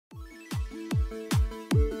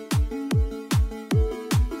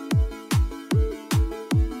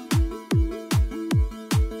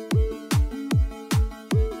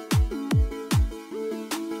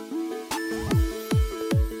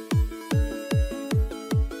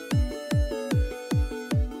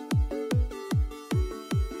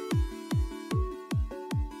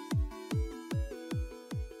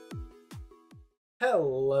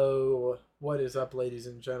Hello. What is up, ladies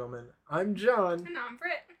and gentlemen? I'm John. And I'm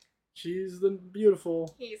Britt. She's the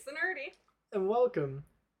beautiful. He's the nerdy. And welcome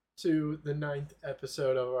to the 9th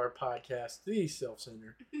episode of our podcast, The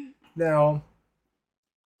Self-Centered. Now,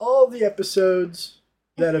 all the episodes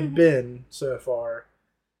that have been so far,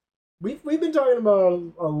 we've been talking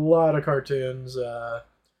about a lot of cartoons.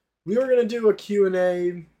 We were going to do a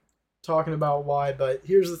Q&A talking about why, but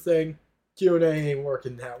here's the thing. Q&A ain't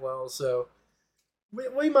working that well, so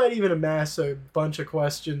we might even amass a bunch of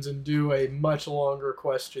questions and do a much longer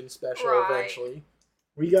question special eventually.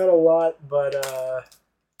 We got a lot, but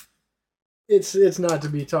it's not to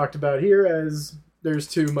be talked about here as there's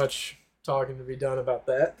too much talking to be done about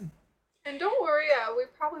that. And don't worry, we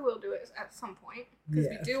probably will do it at some point, because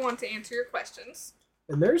we do want to answer your questions.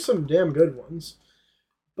 And there's some damn good ones.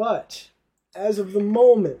 But, as of the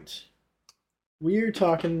moment, we are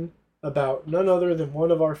talking about none other than one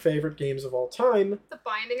of our favorite games of all time. The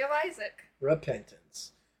Binding of Isaac.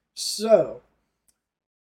 Repentance. So,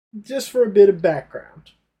 just for a bit of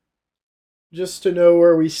background, just to know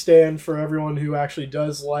where we stand for everyone who actually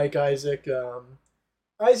does like Isaac,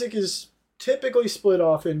 Isaac is typically split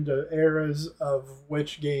off into eras of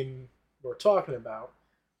which game we're talking about.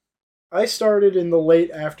 I started in the late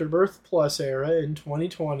Afterbirth Plus era in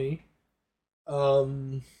 2020.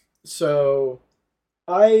 So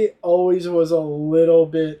I always was a little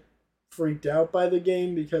bit freaked out by the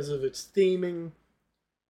game because of its theming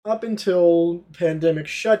up until pandemic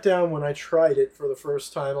shutdown when I tried it for the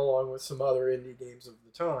first time along with some other indie games of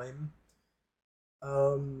the time.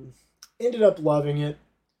 Ended up loving it.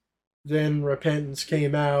 Then Repentance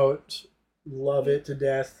came out. Love it to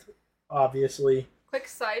death, obviously. Quick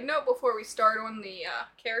side note before we start on the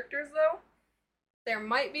characters, though. There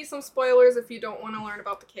might be some spoilers if you don't want to learn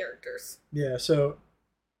about the characters. Yeah, so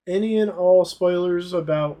any and all spoilers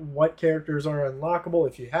about what characters are unlockable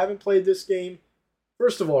if you haven't played this game,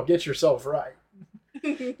 first of all, get yourself right.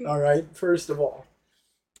 Alright, first of all.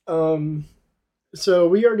 So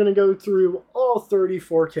we are going to go through all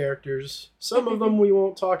 34 characters. Some of them we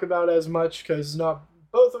won't talk about as much because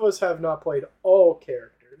both of us have not played all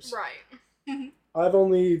characters. Right. I've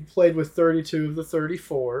only played with 32 of the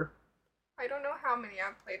 34. I don't know how many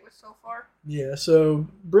I've played with so far. Yeah, so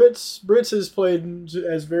Brits has played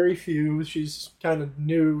as very few. She's kind of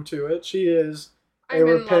new to it. She is a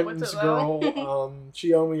Repentance girl.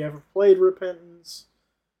 She only ever played Repentance,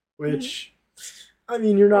 which, I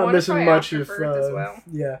mean, you're not missing much if... as well.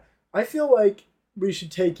 Yeah, I feel like we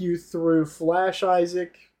should take you through Flash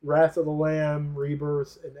Isaac, Wrath of the Lamb,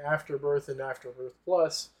 Rebirth, and Afterbirth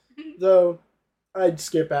Plus, though I'd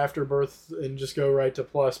skip Afterbirth and just go right to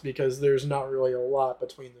Plus because there's not really a lot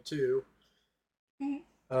between the two.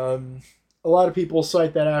 A lot of people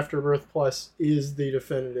cite that Afterbirth Plus is the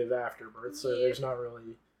definitive Afterbirth, so there's not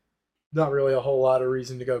really a whole lot of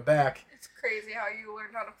reason to go back. It's crazy how you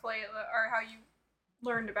learned how to play it, or how you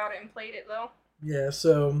learned about it and played it, though. Yeah,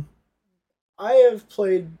 so I have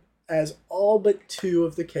played as all but 2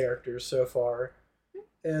 of the characters so far.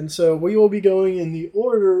 And so we will be going in the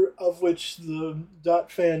order of which the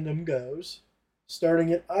 .fandom goes,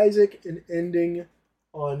 starting at Isaac and ending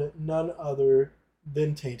on none other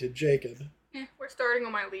than Tainted Jacob. We're starting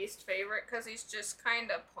on my least favorite because he's just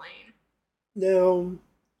kind of plain. Now,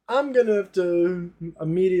 I'm going to have to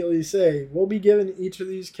immediately say, we'll be giving each of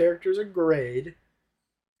these characters a grade.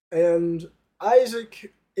 And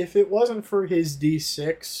Isaac, if it wasn't for his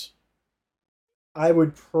D6... I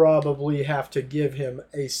would probably have to give him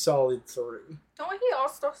a solid 3. Don't he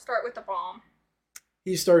also start with a bomb?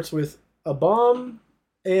 He starts with a bomb,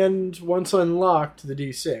 and once unlocked, the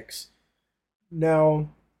D6. Now,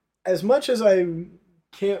 as much as I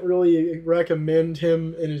can't really recommend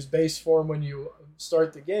him in his base form when you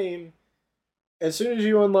start the game, as soon as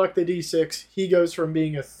you unlock the D6, he goes from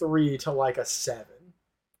being a 3 to like a 7.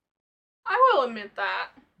 I will admit that.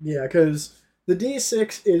 Yeah, because the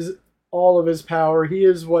D6 is all of his power. He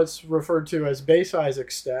is what's referred to as base Isaac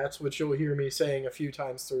stats, which you'll hear me saying a few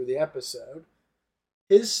times through the episode.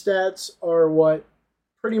 His stats are what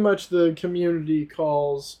pretty much the community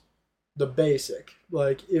calls the basic.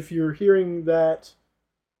 Like, if you're hearing that,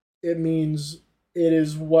 it means it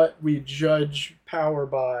is what we judge power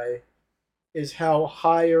by, is how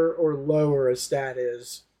higher or lower a stat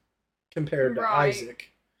is compared to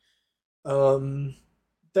Isaac.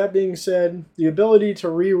 That being said, the ability to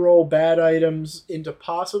re-roll bad items into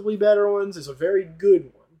possibly better ones is a very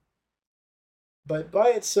good one. But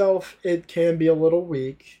by itself, it can be a little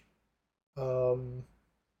weak.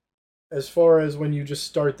 As far as when you just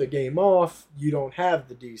start the game off, you don't have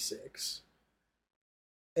the D6.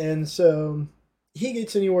 And so he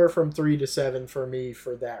gets anywhere from 3 to 7 for me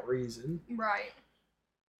for that reason. Right.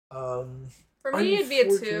 Um, For me, it'd be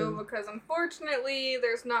a 2 because unfortunately,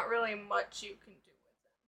 there's not really much you can do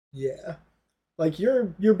with it. Yeah, like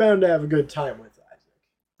you're bound to have a good time with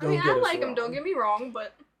Isaac. I mean, I like him. Don't get me wrong,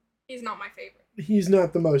 but he's not my favorite. He's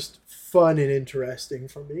not the most fun and interesting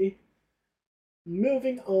for me.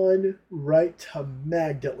 Moving on right to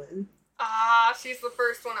Magdalene. Ah, she's the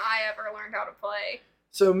first one I ever learned how to play.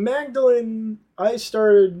 So Magdalene, I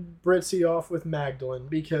started Britzy off with Magdalene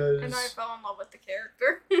because... And I fell in love with the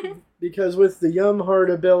character. because with the Yum Heart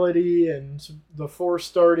ability and the 4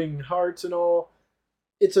 starting hearts and all,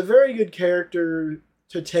 it's a very good character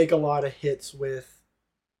to take a lot of hits with.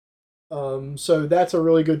 So that's a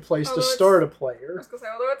really good place to start a player. I was gonna say,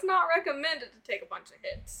 although it's not recommended to take a bunch of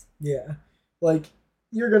hits. Yeah. Like,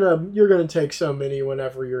 you're gonna take so many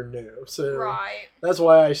whenever you're new. So right. That's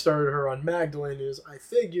why I started her on Magdalene, is I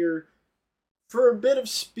figure for a bit of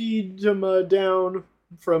speed down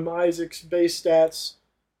from Isaac's base stats,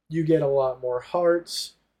 you get a lot more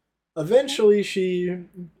hearts. Eventually she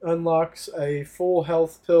unlocks a full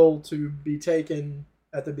health pill to be taken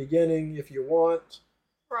at the beginning if you want.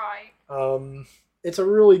 Right. It's a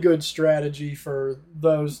really good strategy for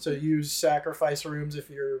those to use sacrifice rooms if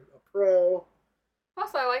you're a pro.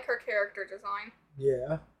 Plus, I like her character design.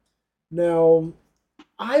 Yeah. Now,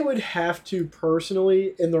 I would have to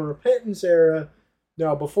personally, in the Repentance era,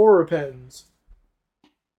 now before Repentance,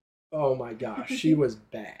 oh my gosh, she was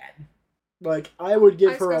bad. Like, I would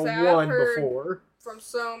give her a 1 before. From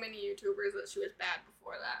so many YouTubers that she was bad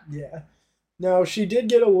before that. Yeah. Now, she did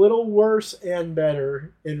get a little worse and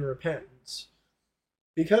better in Repentance.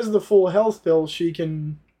 Because of the full health pill, she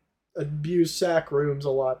can abuse sack rooms a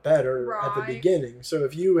lot better at the beginning. So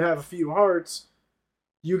if you have a few hearts,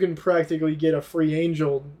 you can practically get a free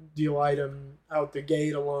angel deal item out the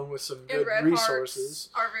gate along with some good resources.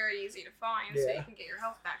 Hearts are very easy to find, so you can get your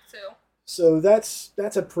health back too. So that's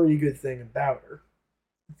a pretty good thing about her.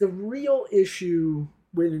 The real issue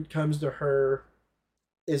when it comes to her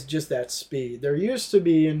is just that speed. There used to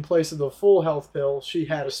be, in place of the full health pill, she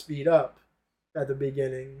had a speed up at the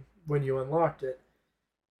beginning when you unlocked it.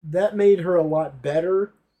 That made her a lot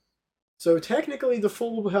better. So technically the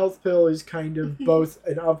full health pill is kind of both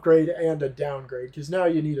an upgrade and a downgrade, because now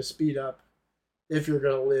you need a speed up if you're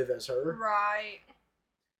going to live as her. Right.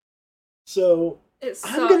 So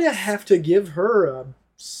I'm going to have to give her a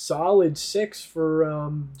solid 6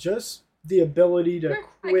 for just the ability to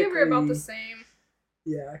quickly... I give her about the same.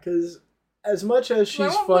 Yeah, because as much as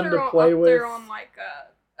she's fun to play with... I won't put her on like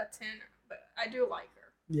a 10, but I do like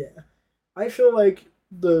her. Yeah. I feel like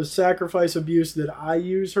the sacrifice abuse that I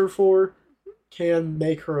use her for can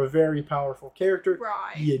make her a very powerful character.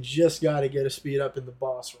 Right. You just got to get a speed up in the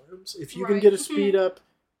boss rooms. If you can get a speed up,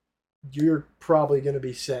 you're probably going to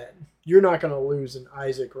be set. You're not going to lose an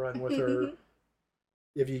Isaac run with her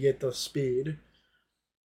if you get the speed.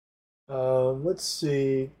 Let's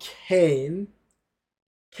see. Kain.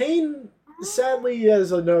 Kain, sadly,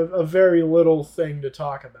 has a very little thing to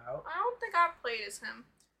talk about. I don't think I've played as him.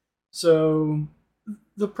 So,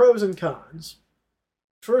 the pros and cons.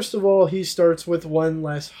 First of all, he starts with 1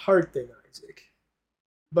 less heart than Isaac.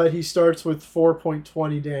 But he starts with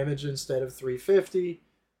 4.20 damage instead of 350,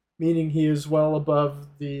 meaning he is well above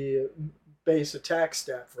the base attack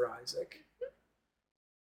stat for Isaac.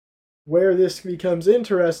 Where this becomes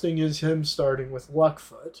interesting is him starting with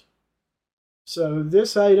Luckfoot. So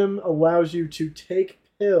this item allows you to take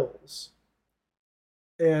pills,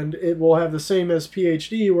 and it will have the same as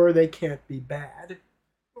PhD, where they can't be bad.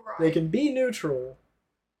 Right. They can be neutral,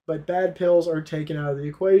 but bad pills are taken out of the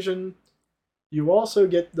equation. You also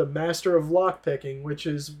get the Master of Lockpicking, which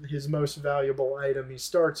is his most valuable item he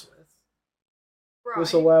starts with. Right.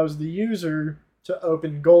 This allows the user to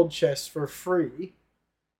open gold chests for free.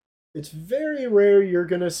 It's very rare you're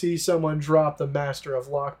going to see someone drop the Master of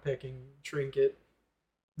Lockpicking trinket.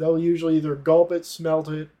 They'll usually either gulp it, smelt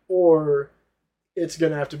it, or it's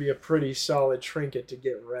going to have to be a pretty solid trinket to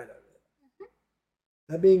get rid of it.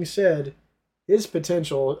 That being said, his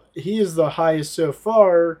potential, he is the highest so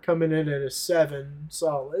far, coming in at a 7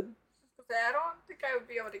 solid. I don't think I would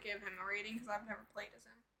be able to give him a rating because I've never played as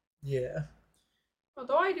him. Yeah.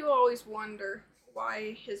 Although I do always wonder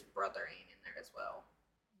why his brother ain't in there as well.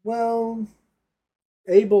 Well,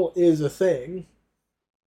 Abel is a thing.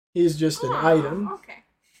 He's just an item.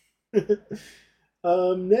 Okay.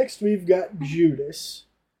 Next, we've got Judas.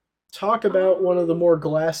 Talk about one of the more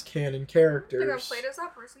glass cannon characters. I think I've played as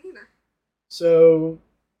that person either. So,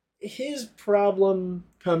 his problem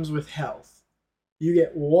comes with health. You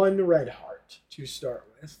get 1 red heart to start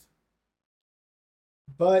with.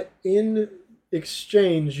 But in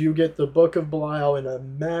exchange, you get the Book of Belial and a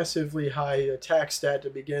massively high attack stat to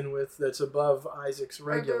begin with that's above Isaac's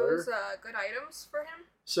regular. Are those good items for him?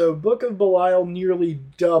 So Book of Belial nearly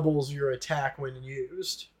doubles your attack when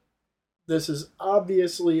used. This is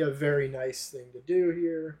obviously a very nice thing to do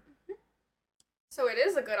here. So it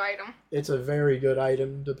is a good item. It's a very good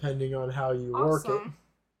item depending on how you work it.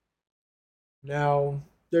 Now,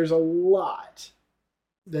 there's a lot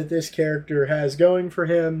that this character has going for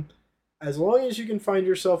him. As long as you can find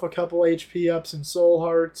yourself a couple HP ups and soul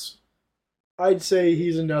hearts, I'd say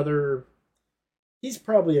he's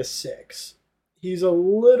probably a 6. He's a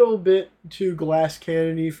little bit too glass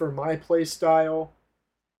cannony for my playstyle,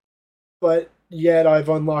 but yet I've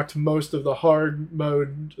unlocked most of the hard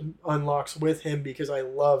mode unlocks with him because I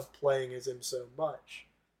love playing as him so much.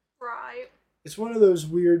 Right. It's one of those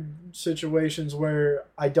weird situations where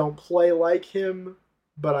I don't play like him,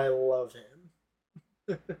 but I love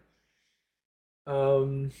him.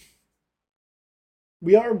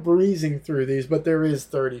 We are breezing through these, but there is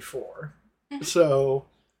 34. So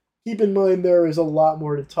keep in mind there is a lot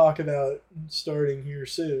more to talk about starting here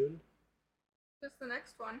soon. What's the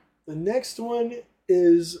next one? The next one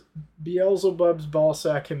is Beelzebub's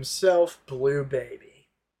ballsack himself, Blue Baby.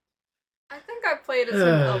 I think I played as him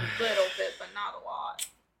a little bit, but not a lot.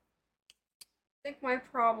 I think my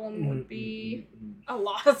problem would be a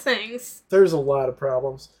lot of things. There's a lot of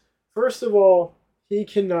problems. First of all, he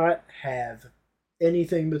cannot have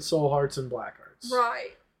anything but soul hearts and black hearts.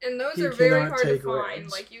 Right. And those are very hard to find.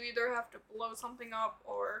 Reds. Like, you either have to blow something up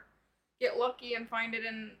or get lucky and find it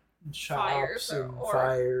in shops or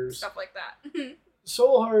fires. Stuff like that.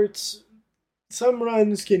 Soul hearts, some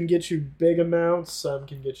runs can get you big amounts, some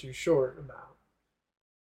can get you short amount.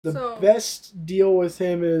 The best deal with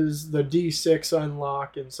him is the D6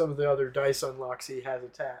 unlock and some of the other dice unlocks he has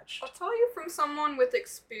attached. I'll tell you from someone with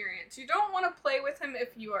experience, you don't want to play with him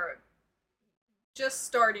if you are just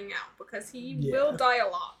starting out, because he will die a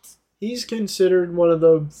lot. He's considered one of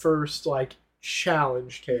the first,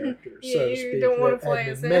 challenge characters, so to speak, you don't want to play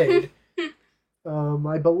as him.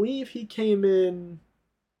 I believe he came in,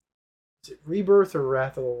 is it Rebirth or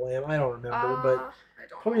Wrath of the Lamb? I don't remember, but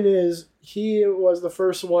point is, he was the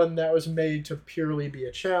first one that was made to purely be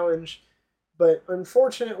a challenge, but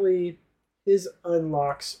unfortunately, his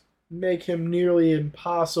unlocks make him nearly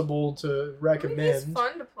impossible to recommend. He's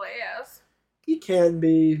fun to play as. He can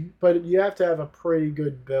be, but you have to have a pretty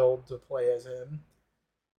good build to play as him.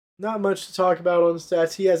 Not much to talk about on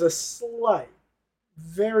stats. He has a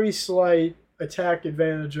very slight attack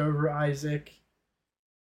advantage over Isaac,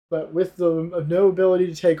 but with the no ability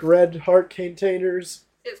to take red heart containers,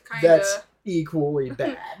 that's equally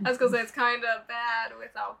bad. I was going to say, it's kind of bad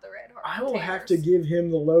without the red heart I will have to give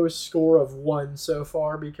him the lowest score of 1 so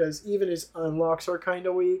far, because even his unlocks are kind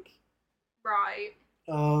of weak. Right.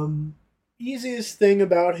 Easiest thing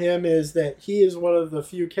about him is that he is one of the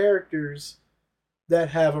few characters that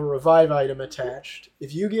have a revive item attached.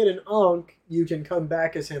 If you get an Ankh, you can come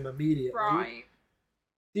back as him immediately. Right.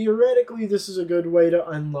 Theoretically, this is a good way to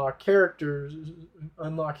unlock characters,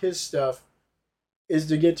 unlock his stuff, is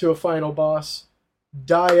to get to a final boss,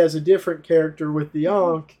 die as a different character with the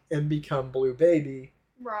Ankh, and become Blue Baby.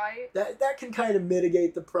 Right. That can kind of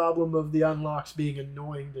mitigate the problem of the unlocks being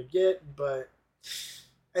annoying to get, but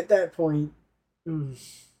at that point,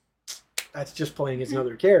 that's just playing as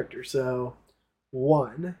another character, so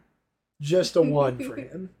 1. Just a 1 for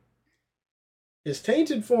him. His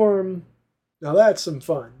tainted form, now that's some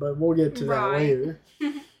fun, but we'll get to that later.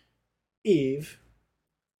 Eve.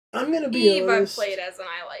 I'm going to be honest. I've played as and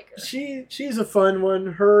I like her. She's a fun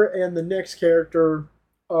one. Her and the next character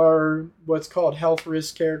are what's called health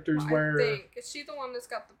risk characters, where... I think. Is she the one that's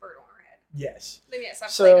got the bird on her head? Yes. Then yes, I've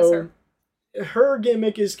played as her. Her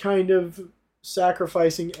gimmick is kind of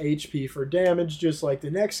sacrificing HP for damage, just like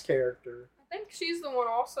the next character. I think she's the one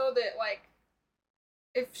also that,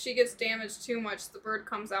 if she gets damaged too much, the bird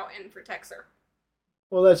comes out and protects her.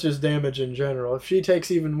 Well, that's just damage in general. If she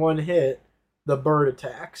takes even 1 hit, the bird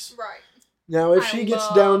attacks. Right. Now, if she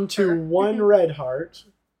gets down to 1 red heart,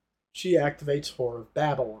 she activates Whore of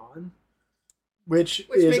Babylon, which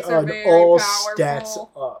is on all stats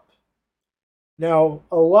up. Now,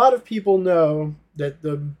 a lot of people know that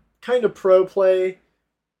the kind of pro play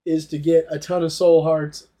is to get a ton of soul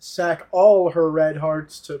hearts, sack all her red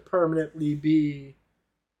hearts to permanently be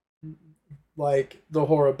like the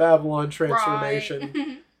Whore of Babylon transformation.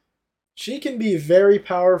 Right. She can be very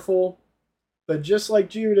powerful, but just like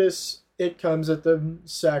Judas, it comes at the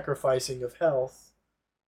sacrificing of health.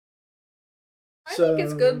 I think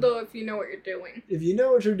it's good, though, if you know what you're doing. If you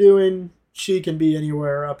know what you're doing, she can be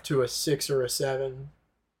anywhere up to a 6 or a 7.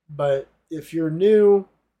 But if you're new,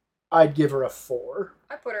 I'd give her a 4.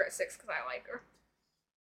 I put her at 6 because I like her.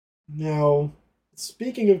 Now,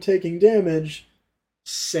 speaking of taking damage,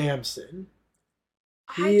 Samson.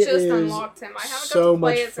 I just unlocked him. I haven't got to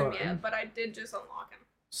play as him yet, but I did just unlock him.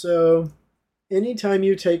 So, anytime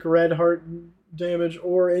you take red heart damage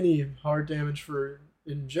or any heart damage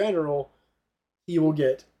in general, he will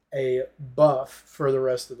get a buff for the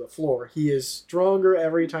rest of the floor. He is stronger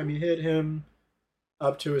every time you hit him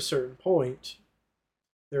up to a certain point.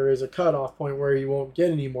 There is a cutoff point where he won't get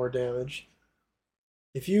any more damage.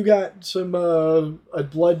 If you got some a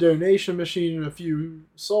blood donation machine and a few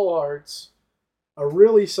soul hearts, a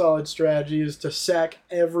really solid strategy is to sack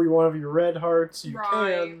every one of your red hearts you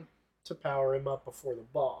can to power him up before the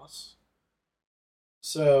boss.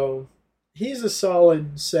 So, he's a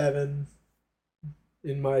solid 7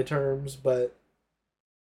 in my terms, but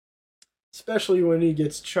especially when he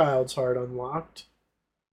gets Child's Heart unlocked.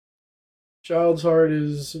 Child's Heart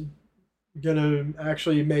is gonna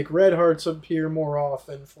actually make red hearts appear more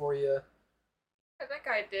often for you. I think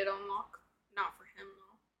I did unlock, not for him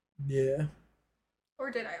though. Yeah. Or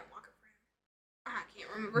did I unlock it for him? I can't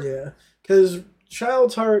remember. Yeah, because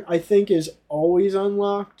Child's Heart, I think, is always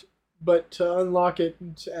unlocked, but to unlock it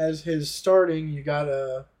as his starting, you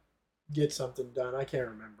gotta get something done. I can't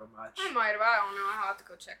remember much. I might have. I don't know. I'll have to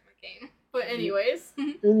go check my game. But anyways.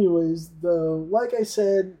 Anyways, though, like I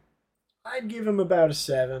said, I'd give him about a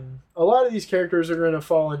 7. A lot of these characters are going to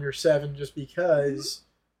fall in your 7 just because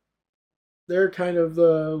they're kind of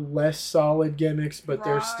the less solid gimmicks, but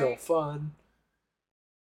they're still fun.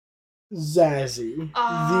 Zazie,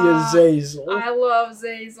 the Azazel. I love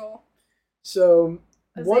Zazel. So,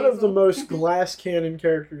 one of the most glass cannon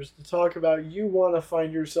characters to talk about, you want to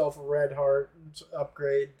find yourself a red heart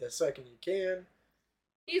upgrade the second you can.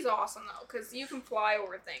 He's awesome, though, because you can fly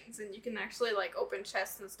over things, and you can actually, like, open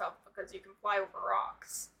chests and stuff because you can fly over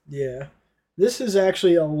rocks. Yeah. This is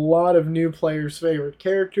actually a lot of new players' favorite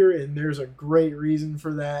character, and there's a great reason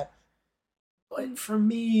for that. But for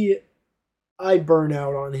me, I burn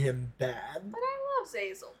out on him bad. But I love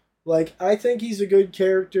Zazel. Like, I think he's a good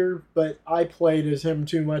character, but I played as him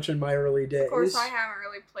too much in my early days. Of course, I haven't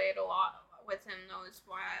really played a lot with him, though, is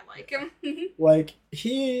why I like him. Like,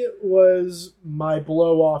 he was my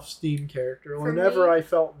blow-off Steam character. Whenever I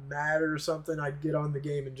felt mad or something, I'd get on the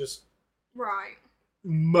game and just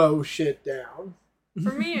mow shit down.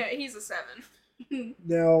 For me, he's a 7.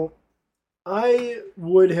 Now, I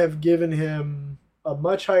would have given him a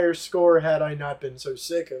much higher score had I not been so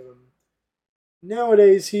sick of him.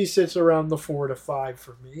 Nowadays, he sits around the 4 to 5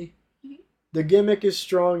 for me. The gimmick is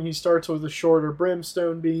strong. He starts with a shorter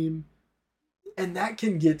brimstone beam, and that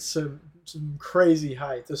can get some crazy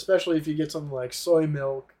height, especially if you get something like soy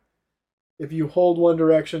milk. If you hold one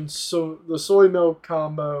direction, so the soy milk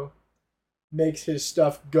combo makes his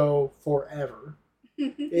stuff go forever.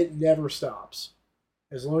 It never stops.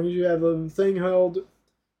 As long as you have the thing held,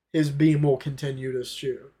 his beam will continue to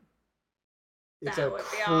shoot. It's a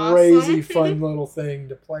crazy fun little thing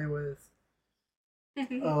to play with.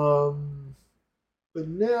 But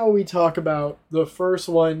now we talk about the first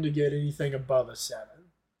one to get anything above a 7.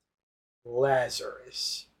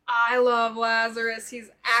 Lazarus. I love Lazarus. He's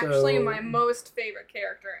actually my most favorite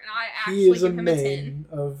character, and I actually give him a 10. He is a main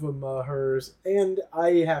of hers, and I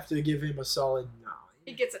have to give him a solid 9.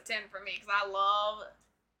 He gets a 10 for me, because I love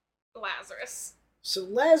Lazarus. So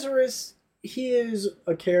Lazarus, he is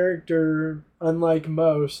a character, unlike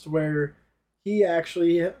most, where he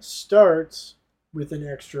actually starts with an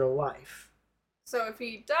extra life. So if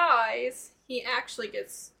he dies, he actually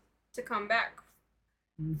gets to come back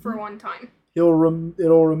for one time. It'll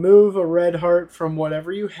remove a red heart from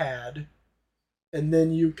whatever you had, and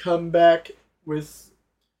then you come back with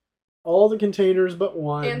all the containers but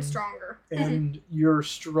one. And stronger. And you're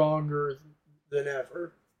stronger than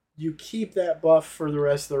ever. You keep that buff for the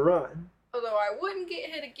rest of the run. Although I wouldn't get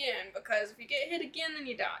hit again, because if you get hit again, then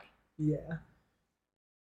you die. Yeah.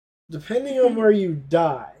 Depending on where you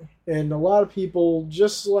die, and a lot of people,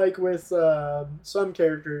 just like with some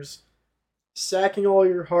characters, sacking all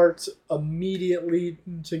your hearts immediately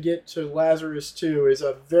to get to Lazarus 2 is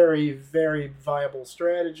a very, very viable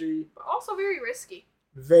strategy. But also very risky.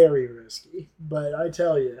 Very risky. But I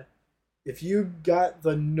tell you, if you got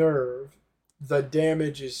the nerve, the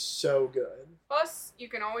damage is so good. Plus, you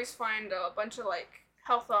can always find a bunch of, like,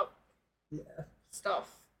 health up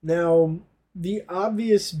stuff. Now, the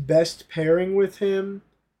obvious best pairing with him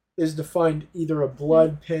is to find either a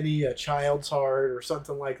blood penny, a child's heart, or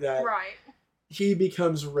something like that. Right. He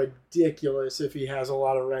becomes ridiculous if he has a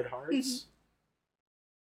lot of red hearts.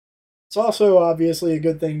 It's also obviously a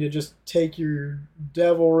good thing to just take your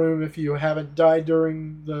devil room if you haven't died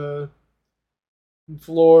during the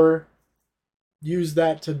floor. Use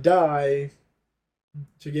that to die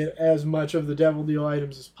to get as much of the devil deal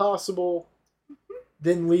items as possible.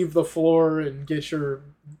 Then leave the floor and get your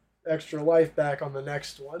extra life back on the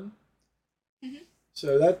next one. Mm-hmm.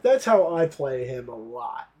 So that's how I play him a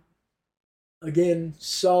lot. Again,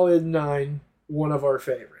 solid 9, one of our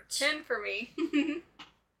favorites. 10 for me.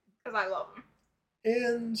 Because I love him.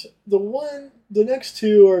 And the next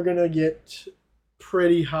two are going to get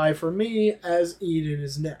pretty high for me, as Eden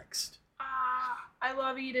is next. I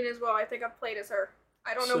love Eden as well. I think I've played as her.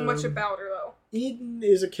 I don't know much about her, though. Eden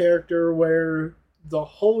is a character where the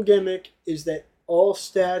whole gimmick is that all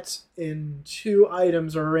stats in 2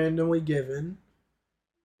 items are randomly given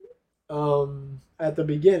at the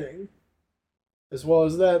beginning. As well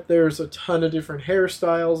as that, there's a ton of different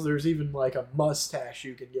hairstyles. There's even like a mustache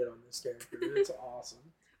you can get on this character. It's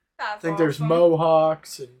awesome. I think there's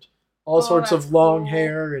mohawks and all sorts of long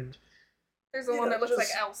hair, and there's the one that looks like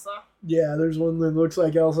Elsa. Yeah, there's one that looks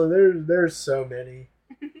like Elsa. There's so many.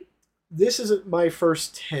 This isn't my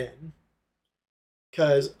first 10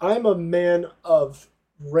 because I'm a man of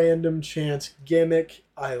random chance gimmick.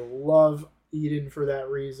 I love Eden for that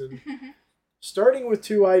reason. Starting with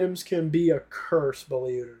 2 items can be a curse,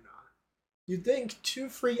 believe it or not. You'd think 2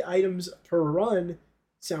 free items per run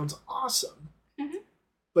sounds awesome,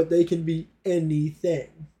 but they can be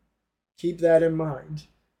anything. Keep that in mind.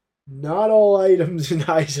 Not all items in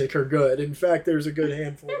Isaac are good. In fact, there's a good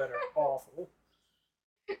handful that are awful.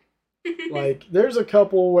 Like, there's a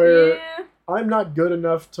couple where I'm not good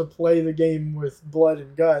enough to play the game with blood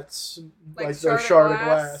and guts, like the Shard of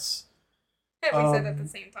Glass. We said at the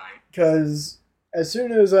same time. Because as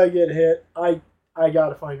soon as I get hit, I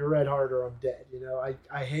gotta find a red heart or I'm dead. You know,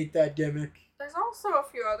 I hate that gimmick. There's also a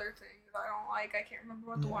few other things I don't like. I can't remember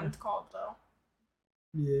what the one's called, though.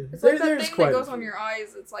 Yeah. It's like that thing that goes on your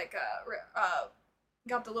eyes. It's like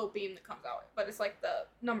got the little beam that comes out, but it's like the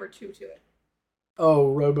number 2 to it.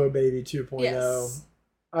 Oh, Robo Baby 2.0. Yes.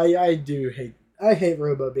 I hate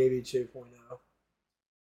Robo Baby 2.0.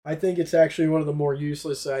 I think it's actually one of the more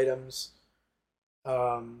useless items.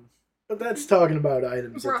 But that's talking about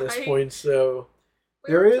items at this point, so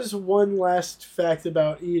there is one last fact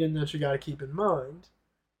about Eden that you got to keep in mind.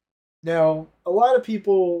 Now, a lot of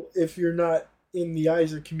people, if you're not in the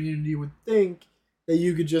Isaac community, would think that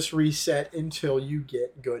you could just reset until you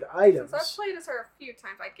get good items. Since I've played as her a few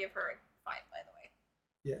times, I'd give her a 5, by the way.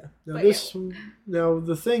 Yeah. Now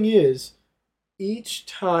the thing is, each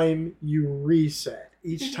time you reset,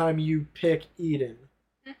 each time you pick Eden,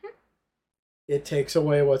 it takes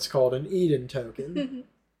away what's called an Eden token.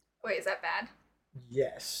 Wait, is that bad?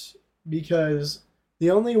 Yes, because the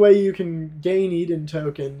only way you can gain Eden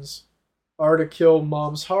tokens are to kill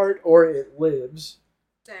Mom's Heart or it lives.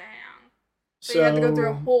 Damn. So you have to go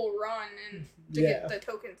through a whole run to get the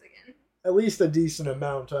tokens again. At least a decent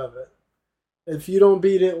amount of it. If you don't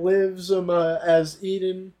beat It Lives as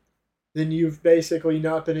Eden, then you've basically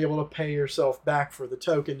not been able to pay yourself back for the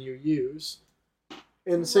token you use.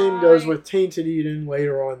 And same goes with Tainted Eden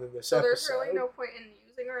later on in this episode. So there's really no point in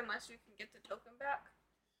using her unless you can get the token back?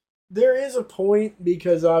 There is a point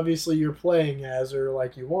because obviously you're playing as her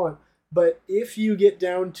like you want. But if you get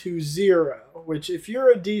down to 0, which if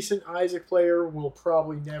you're a decent Isaac player will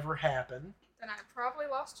probably never happen. Then I probably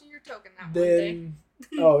lost you your token that one day.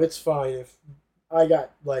 Oh, it's fine. If I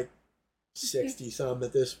got like 60 some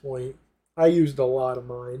at this point. I used a lot of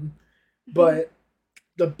mine. But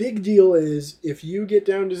the big deal is if you get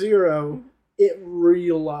down to 0, it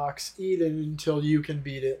relocks Eden until you can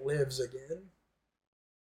beat It Lives again.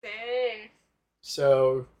 Dang.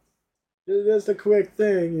 So that's a quick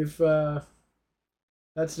thing. If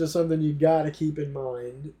that's just something you gotta keep in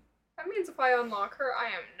mind. That means if I unlock her, I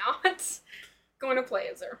am not going to play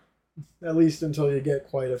as her. At least until you get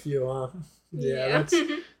quite a few, huh? Yeah.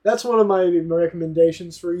 That's one of my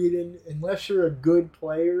recommendations for Eden. Unless you're a good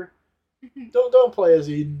player, don't play as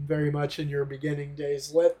Eden very much in your beginning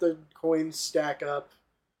days. Let the coins stack up.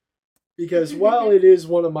 Because while it is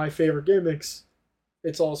one of my favorite gimmicks,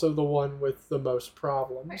 it's also the one with the most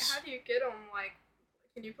problems. Wait, how do you get them? Like,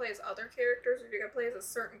 can you play as other characters, or do you gotta play as a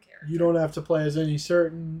certain character? You don't have to play as any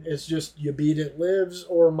certain. It's just you beat It Lives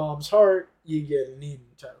or Mom's Heart, you get an Eden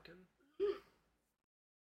token.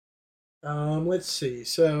 Let's see.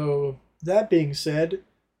 So, that being said,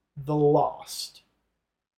 The Lost.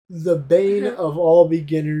 The bane of all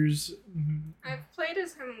beginners. I've played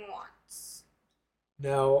as him once.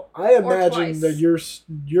 Now, I imagine that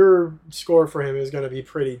your score for him is going to be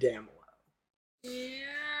pretty damn low. Yeah,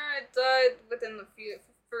 I died within the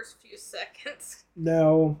first few seconds.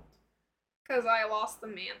 Now, Because I lost the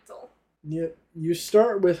mantle. you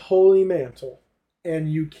start with Holy Mantle,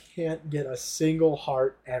 and you can't get a single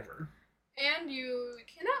heart ever. And you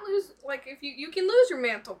cannot lose, like, if you can lose your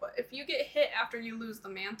mantle, but if you get hit after you lose the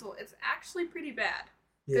mantle, it's actually pretty bad.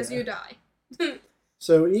 Because you die.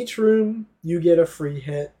 So each room, you get a free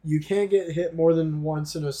hit. You can't get hit more than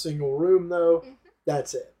once in a single room, though. Mm-hmm.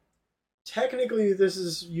 That's it. Technically, this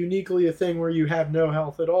is uniquely a thing where you have no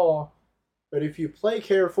health at all, but if you play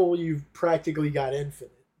careful, you've practically got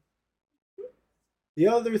infinite. The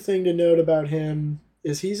other thing to note about him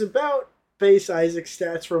is he's about base Isaac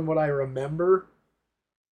stats from what I remember,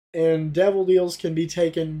 and Devil Deals can be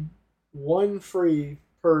taken 1 free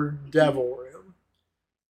per Devil Room.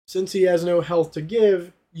 Since he has no health to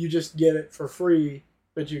give, you just get it for free,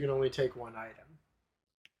 but you can only take 1 item.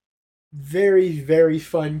 Very, very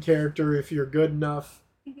fun character if you're good enough.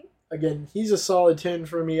 Again, he's a solid 10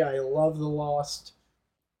 for me. I love the Lost.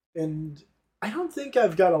 And I don't think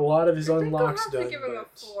I've got a lot of his unlocks done. I have to give him a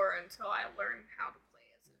 4 until I learn how to play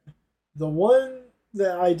as him. The one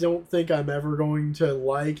that I don't think I'm ever going to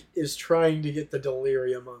like is trying to get the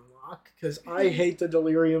Delirium unlock. Because I hate the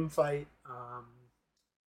Delirium fight.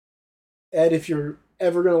 Ed, if you're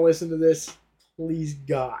ever going to listen to this, please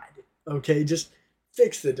God. Okay, just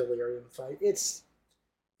fix the Delirium fight. It's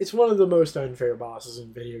one of the most unfair bosses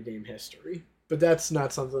in video game history. But that's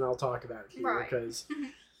not something I'll talk about here. Right. Because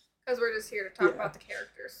we're just here to talk about the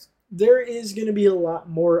characters. There is going to be a lot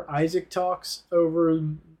more Isaac talks over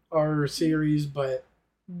our series, but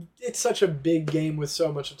it's such a big game with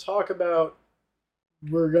so much to talk about.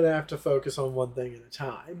 We're going to have to focus on one thing at a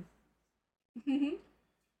time.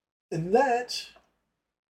 And that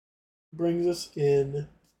brings us in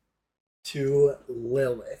to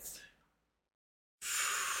Lilith.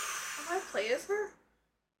 Have I played as her?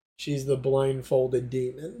 She's the blindfolded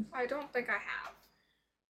demon. I don't think I have.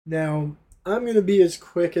 Now, I'm going to be as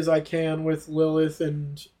quick as I can with Lilith,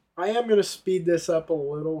 and I am going to speed this up a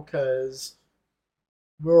little because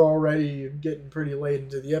we're already getting pretty late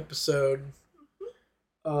into the episode.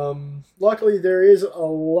 Luckily, there is a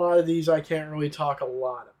lot of these I can't really talk a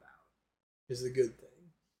lot about, is the good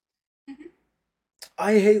thing.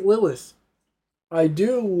 I hate Lilith. I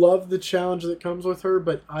do love the challenge that comes with her,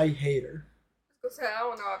 but I hate her. I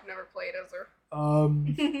don't know, I've never played as her.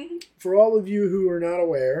 For all of you who are not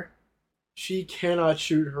aware, she cannot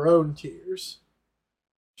shoot her own tears.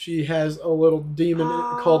 She has a little demon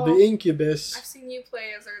called the Incubus. I've seen you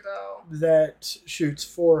play as her, though. That shoots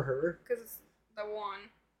for her. Because it's the one.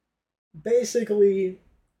 Basically,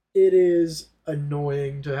 it is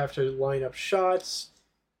annoying to have to line up shots.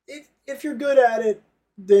 If you're good at it,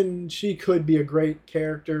 then she could be a great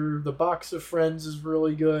character. The Box of Friends is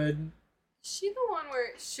really good. Is she the one where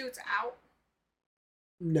it shoots out?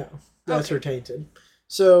 No, that's her Tainted.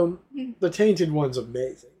 So, the Tainted one's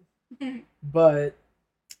amazing. But,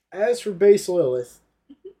 as for base Lilith,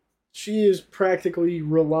 she is practically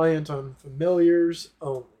reliant on familiars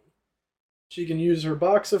only. She can use her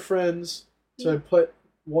Box of Friends to put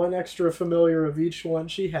 1 extra familiar of each one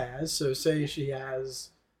she has. So, say she has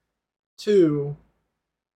 2,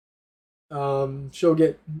 she'll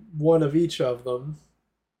get 1 of each of them.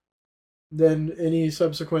 Then any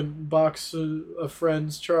subsequent Box of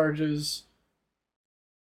Friends charges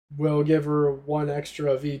will give her 1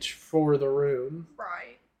 extra of each for the room.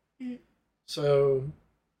 Right. So,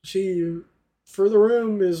 for the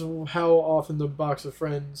room is how often the Box of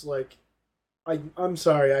Friends, like, I'm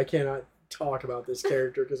sorry, I cannot talk about this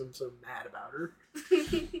character because I'm so mad about her.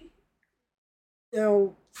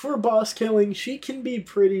 Now, for boss killing, she can be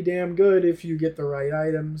pretty damn good if you get the right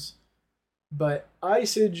items. But I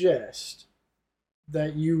suggest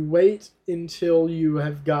that you wait until you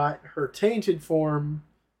have got her Tainted form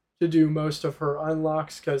to do most of her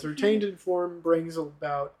unlocks, because her Tainted form brings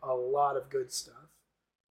about a lot of good stuff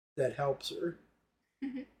that helps her.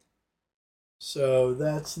 So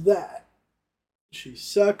that's that. She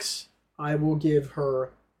sucks. I will give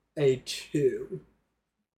her a 2.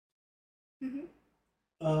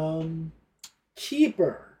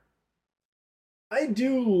 Keeper. I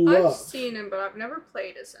do love... I've seen him, but I've never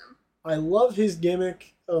played as him. I love his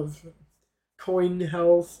gimmick of coin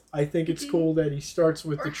health. I think it's cool that he starts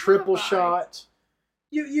with the triple shot.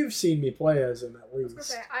 You've seen me play as him at least. I was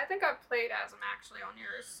gonna say, I think I've played as him actually on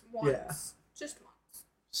yours once. Yeah. Just once.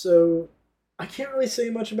 So, I can't really say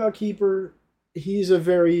much about Keeper. He's a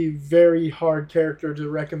very, very hard character to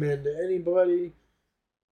recommend to anybody.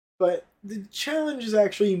 But the challenge is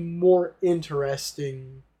actually more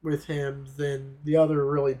interesting with him than the other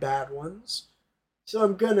really bad ones. So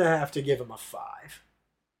I'm going to have to give him a 5.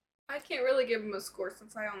 I can't really give him a score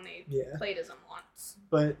since I only played as him once.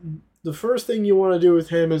 But the first thing you want to do with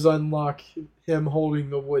him is unlock him holding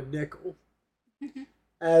the wood nickel,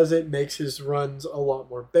 as it makes his runs a lot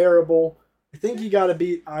more bearable. I think you got to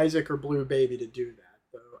beat Isaac or Blue Baby to do that,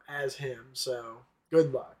 though, as him. So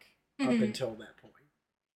good luck up until that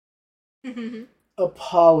point.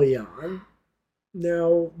 Apollyon.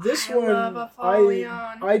 Now this I one, love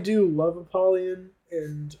Apollyon. I do love Apollyon,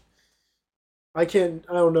 and I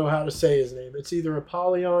don't know how to say his name. It's either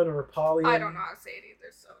Apollyon or Apollyon. I don't know how to say it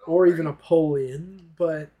either, so don't or worry. even Apollyon,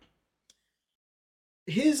 but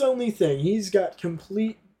his only thing, he's got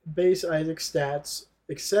complete base Isaac stats,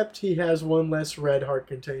 except he has one less red heart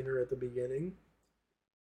container at the beginning,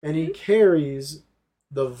 and he carries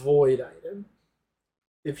the void item.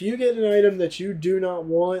 If you get an item that you do not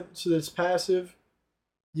want, so that's passive,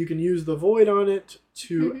 you can use the void on it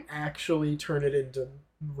to actually turn it into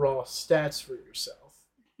raw stats for yourself.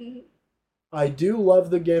 I do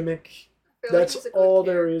love the gimmick. That's all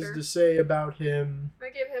there is to say about him. I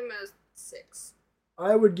give him a 6.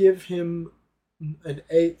 I would give him an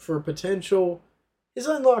 8 for potential. His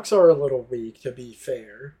unlocks are a little weak, to be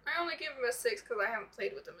fair. I only give him a 6 because I haven't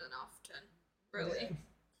played with him enough to really,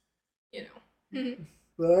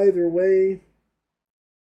 But either way,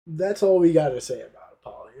 that's all we got to say about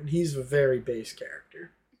Apollyon. He's a very base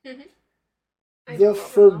character. The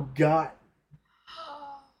Forgotten.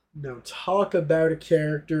 Now talk about a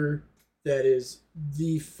character that is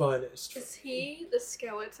the funnest. Is he the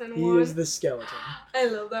skeleton one? He is the skeleton. I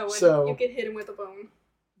love that one. So, you can hit him with a bone.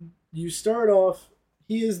 You start off,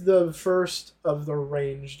 he is the first of the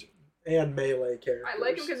ranged and melee characters. I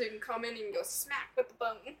like him because you can come in and go smack with the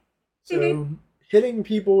bone. So hitting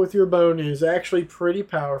people with your bone is actually pretty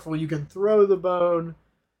powerful. You can throw the bone,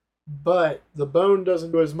 but the bone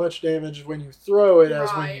doesn't do as much damage when you throw it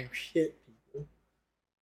as when you hit people.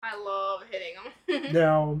 I love hitting them.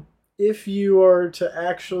 Now, if you are to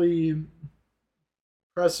actually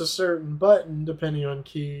press a certain button, depending on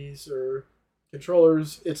keys or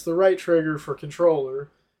controllers, it's the right trigger for controller.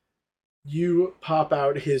 You pop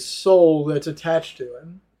out his soul that's attached to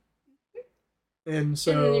him. And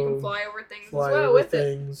so and then you can fly over things as well with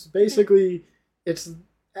it. Basically, it's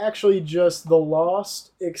actually just the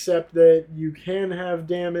Lost, except that you can have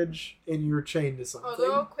damage and you're chained to something.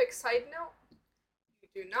 Although, quick side note,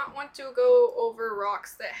 you do not want to go over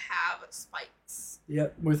rocks that have spikes.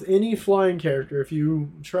 Yep, with any flying character, if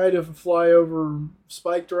you try to fly over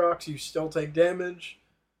spiked rocks, you still take damage.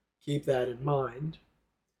 Keep that in mind.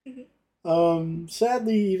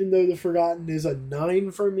 Sadly, even though the Forgotten is a 9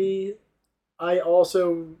 for me, I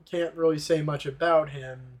also can't really say much about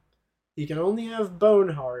him. He can only have bone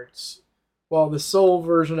hearts, while the soul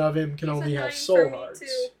version of him can only have soul hearts.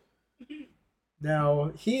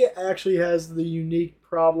 Now, he actually has the unique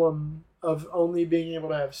problem of only being able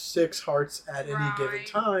to have 6 hearts at any given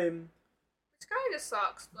time. Which kind of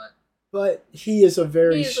sucks, but he is a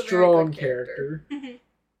very strong character.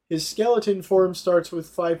 His skeleton form starts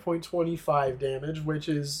with 5.25 damage, which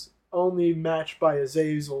is only matched by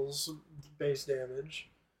Azazel's base damage.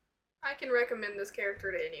 I can recommend this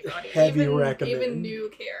character to anybody. Heavy recommend. Even new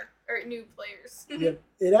players. Yep.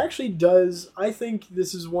 It actually does. I think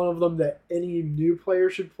this is one of them that any new player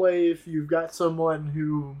should play if you've got someone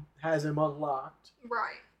who has him unlocked.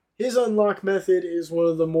 Right. His unlock method is one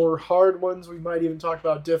of the more hard ones. We might even talk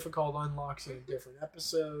about difficult unlocks in a different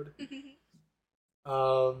episode.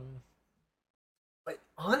 But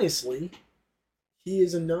honestly, he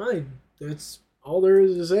is a 9. That's all there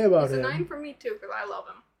is to say about him. He's a 9 for me too, because I love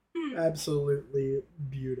him. Absolutely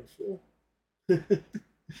beautiful.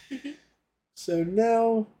 So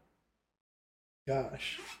now,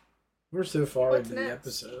 gosh, we're so far into the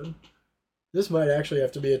episode. This might actually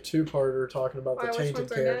have to be a 2-parter talking about the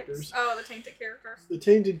tainted characters. Oh, the tainted characters. The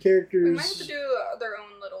tainted characters. We might have to do their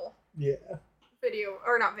own little video,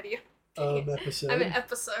 or not video. Episode. I mean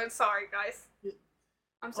episode. Sorry, guys.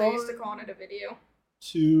 I'm so used to calling it a video.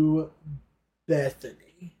 To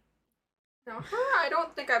Bethany. Now, her, I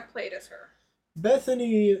don't think I've played as her.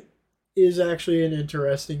 Bethany is actually an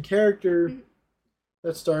interesting character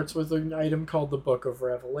that starts with an item called the Book of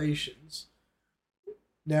Revelations.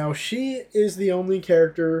 Now, she is the only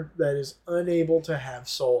character that is unable to have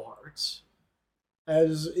soul hearts.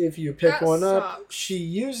 As if you pick one up, she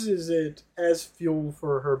uses it as fuel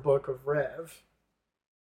for her Book of Rev.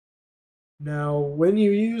 Now, when you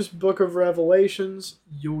use Book of Revelations,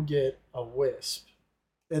 you'll get a wisp.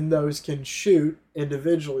 And those can shoot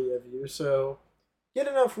individually of you, so get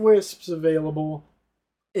enough wisps available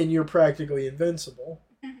and you're practically invincible.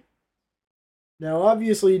 Now,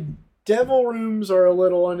 obviously, Devil rooms are a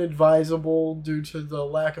little unadvisable due to the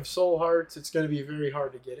lack of soul hearts. It's going to be very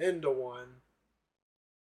hard to get into one.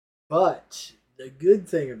 But the good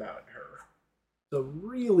thing about her, the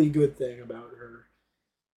really good thing about her,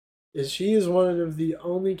 is she is one of the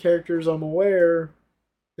only characters I'm aware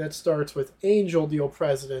that starts with Angel deal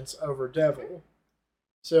precedence over Devil.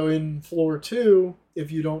 So in floor 2,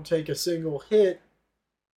 if you don't take a single hit,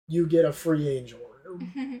 you get a free Angel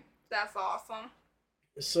room. That's awesome.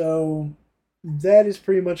 So that is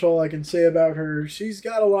pretty much all I can say about her. She's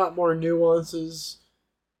got a lot more nuances.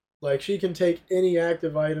 Like, she can take any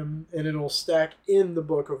active item and it'll stack in the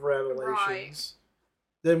Book of Revelations. Right.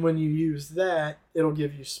 Then when you use that, it'll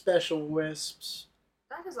give you special wisps.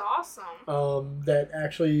 That is awesome. That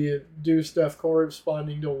actually do stuff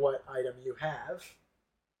corresponding to what item you have.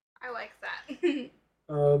 I like that.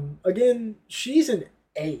 Again, she's an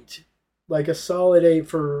 8. Like a solid 8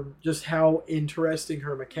 for just how interesting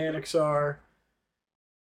her mechanics are.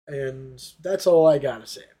 And that's all I gotta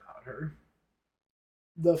say about her.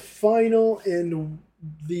 The final and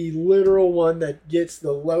the literal one that gets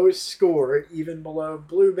the lowest score, even below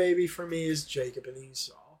Blue Baby for me, is Jacob and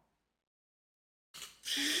Esau.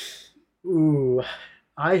 Ooh,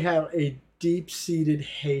 I have a deep-seated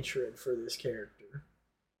hatred for this character.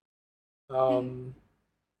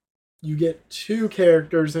 You get 2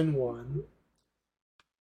 characters in one.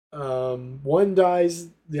 One dies,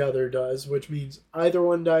 the other does, which means either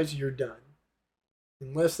one dies, you're done.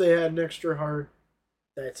 Unless they had an extra heart,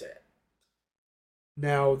 that's it.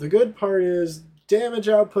 Now, the good part is damage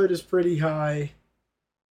output is pretty high.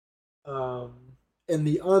 And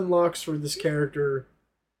the unlocks for this character,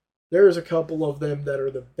 there's a couple of them that are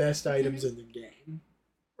the best items in the game.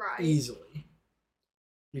 Right. Easily.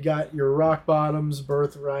 You got your rock bottoms,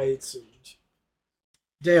 birthrights, and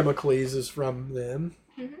Damocles is from them.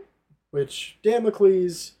 Mm-hmm. Which,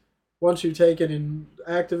 Damocles, once you take it and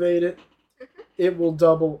activate it, it will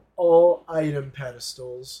double all item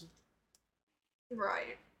pedestals.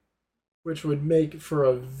 Right. Which would make for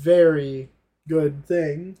a very good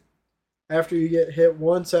thing. After you get hit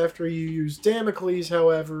once after you use Damocles,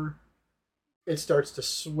 however, it starts to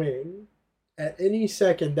swing. At any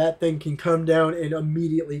second, that thing can come down and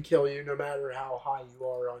immediately kill you, no matter how high you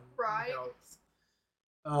are on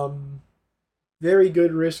health. Very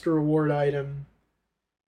good risk-reward item.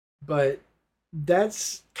 But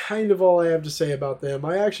that's kind of all I have to say about them.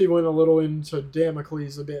 I actually went a little into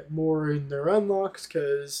Damocles a bit more in their unlocks,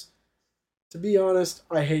 because, to be honest,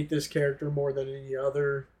 I hate this character more than any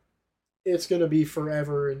other. It's going to be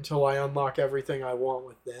forever until I unlock everything I want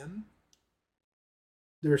with them.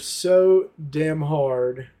 They're so damn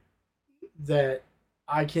hard that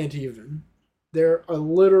I can't even. They're a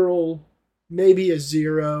literal, maybe a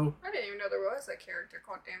 0. I didn't even know there was a character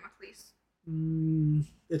called Damocles.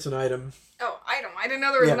 It's an item. Oh, item. I didn't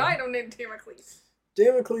know there was an item named Damocles.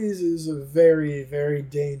 Damocles is a very, very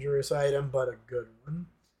dangerous item, but a good one.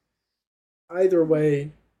 Either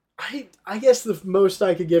way, I guess the most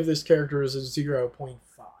I could give this character is a 0.5.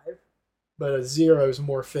 But a 0 is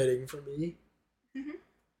more fitting for me. Mm-hmm.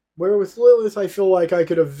 Where with Lilith, I feel like I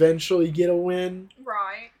could eventually get a win.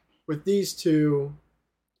 Right. With these two,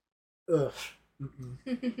 ugh.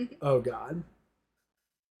 Oh, God.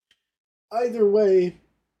 Either way,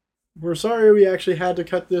 we're sorry we actually had to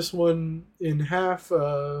cut this one in half.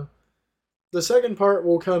 The second part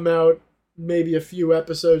will come out maybe a few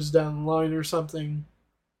episodes down the line or something.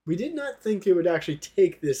 We did not think it would actually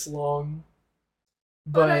take this long.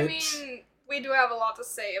 But I mean, we do have a lot to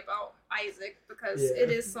say about Isaac, because it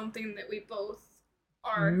is something that we both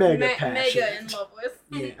are mega in love with.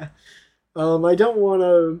 Yeah. I don't want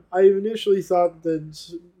to... I initially thought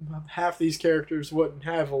that half these characters wouldn't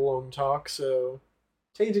have a long talk, so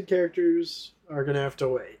tainted characters are going to have to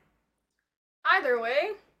wait. Either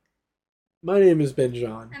way. My name has been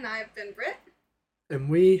John. And I've been Britt. And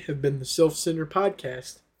we have been the Sylph Center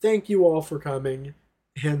Podcast. Thank you all for coming,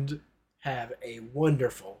 and have a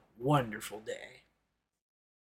wonderful, wonderful day.